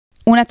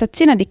Una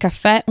tazzina di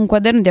caffè, un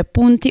quaderno di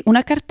appunti,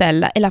 una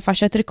cartella e la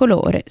fascia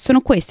tricolore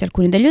sono questi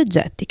alcuni degli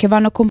oggetti che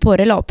vanno a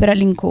comporre l'opera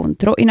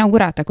L'incontro,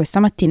 inaugurata questa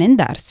mattina in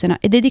Darsena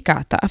e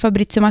dedicata a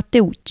Fabrizio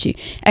Matteucci,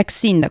 ex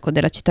sindaco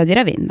della città di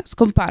Ravenna,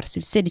 scomparso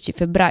il 16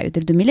 febbraio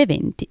del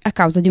 2020 a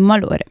causa di un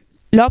malore.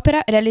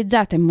 L'opera,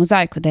 realizzata in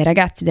mosaico dai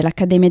ragazzi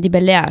dell'Accademia di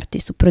Belle Arti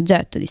su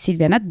progetto di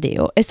Silvia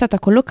Naddeo, è stata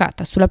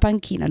collocata sulla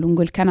panchina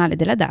lungo il canale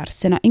della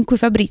Darsena in cui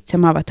Fabrizio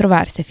amava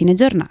trovarsi a fine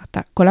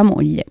giornata con la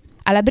moglie.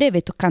 Alla breve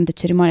e toccante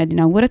cerimonia di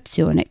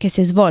inaugurazione, che si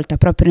è svolta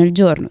proprio nel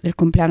giorno del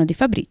compleanno di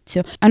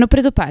Fabrizio, hanno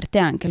preso parte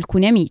anche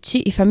alcuni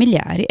amici, i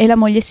familiari e la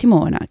moglie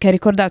Simona, che ha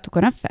ricordato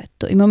con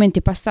affetto i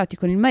momenti passati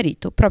con il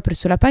marito proprio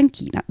sulla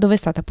panchina dove è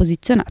stata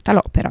posizionata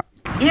l'opera.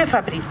 Io e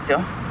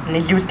Fabrizio,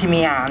 negli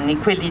ultimi anni,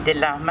 quelli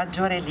della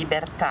maggiore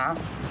libertà,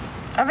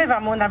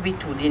 avevamo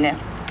un'abitudine.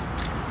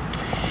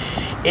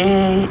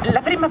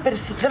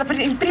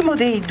 Il primo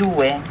dei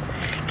due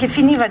che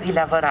finiva di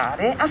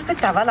lavorare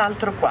aspettava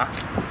l'altro qua,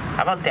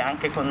 a volte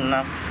anche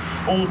con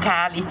un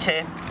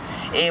calice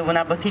e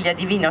una bottiglia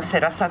di vino se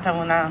era stata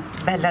una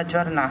bella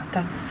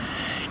giornata.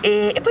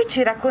 E poi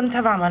ci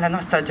raccontavamo la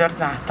nostra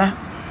giornata.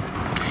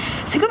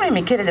 Siccome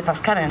Michele de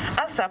Pascale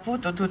ha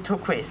saputo tutto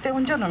questo, e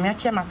un giorno mi ha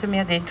chiamato e mi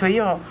ha detto: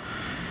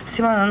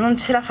 Simona, non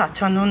ce la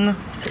faccio,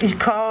 il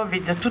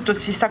Covid, tutto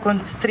ci sta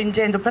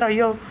costringendo, però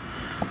io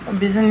ho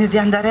bisogno di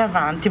andare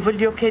avanti,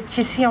 voglio che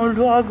ci sia un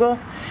luogo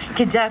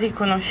che già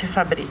riconosce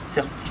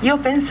Fabrizio. Io ho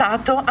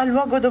pensato al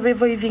luogo dove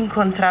voi vi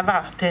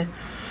incontravate,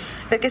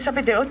 perché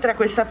sapete, oltre a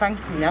questa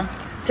panchina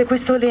c'è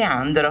questo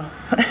Leandro,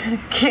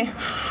 che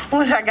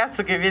un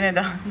ragazzo che viene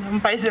da un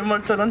paese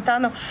molto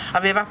lontano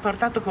aveva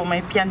portato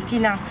come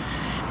piantina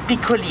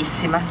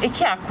piccolissima e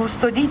che ha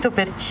custodito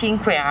per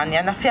 5 anni,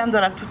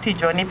 annaffiandola tutti i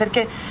giorni,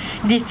 perché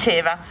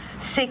diceva: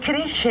 se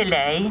cresce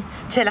lei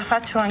ce la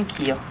faccio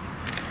anch'io.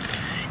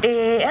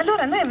 E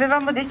allora noi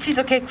avevamo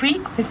deciso che qui,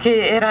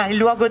 che era il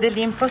luogo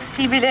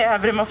dell'impossibile,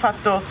 avremmo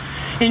fatto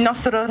il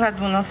nostro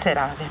raduno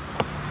serale.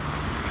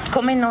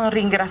 Come non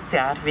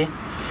ringraziarvi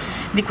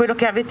di quello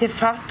che avete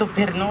fatto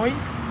per noi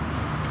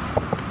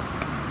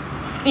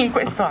in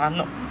questo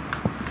anno?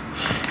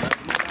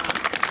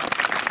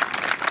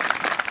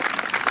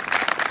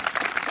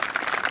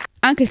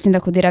 Anche il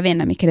sindaco di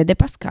Ravenna Michele de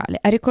Pascale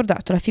ha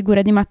ricordato la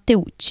figura di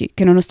Matteucci,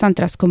 che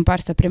nonostante la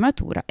scomparsa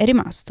prematura è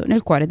rimasto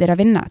nel cuore dei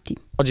ravennati.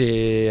 Oggi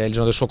è il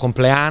giorno del suo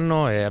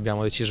compleanno e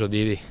abbiamo deciso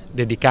di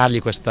dedicargli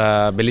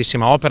questa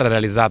bellissima opera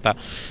realizzata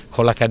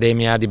con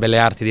l'Accademia di Belle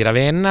Arti di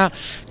Ravenna,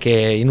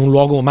 che è in un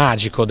luogo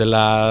magico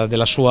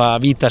della sua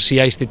vita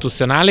sia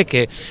istituzionale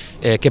che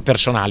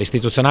personale.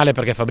 Istituzionale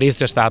perché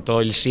Fabrizio è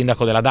stato il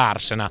sindaco della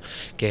Darsena,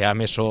 che ha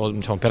messo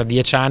per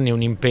 10 anni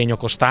un impegno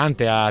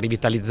costante a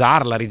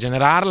rivitalizzarla, a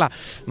rigenerarla,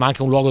 ma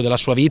anche un luogo della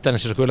sua vita, nel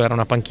senso che quello era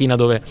una panchina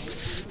dove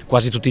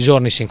quasi tutti i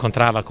giorni si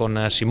incontrava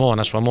con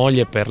Simona, sua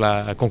moglie,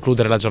 per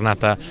concludere la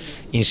giornata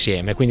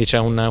insieme. Quindi c'è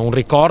un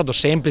ricordo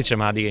semplice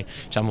ma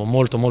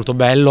molto molto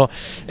bello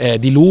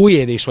di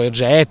lui e dei suoi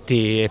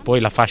oggetti, e poi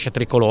la fascia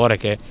tricolore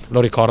che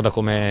lo ricorda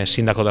come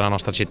sindaco della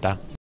nostra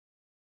città.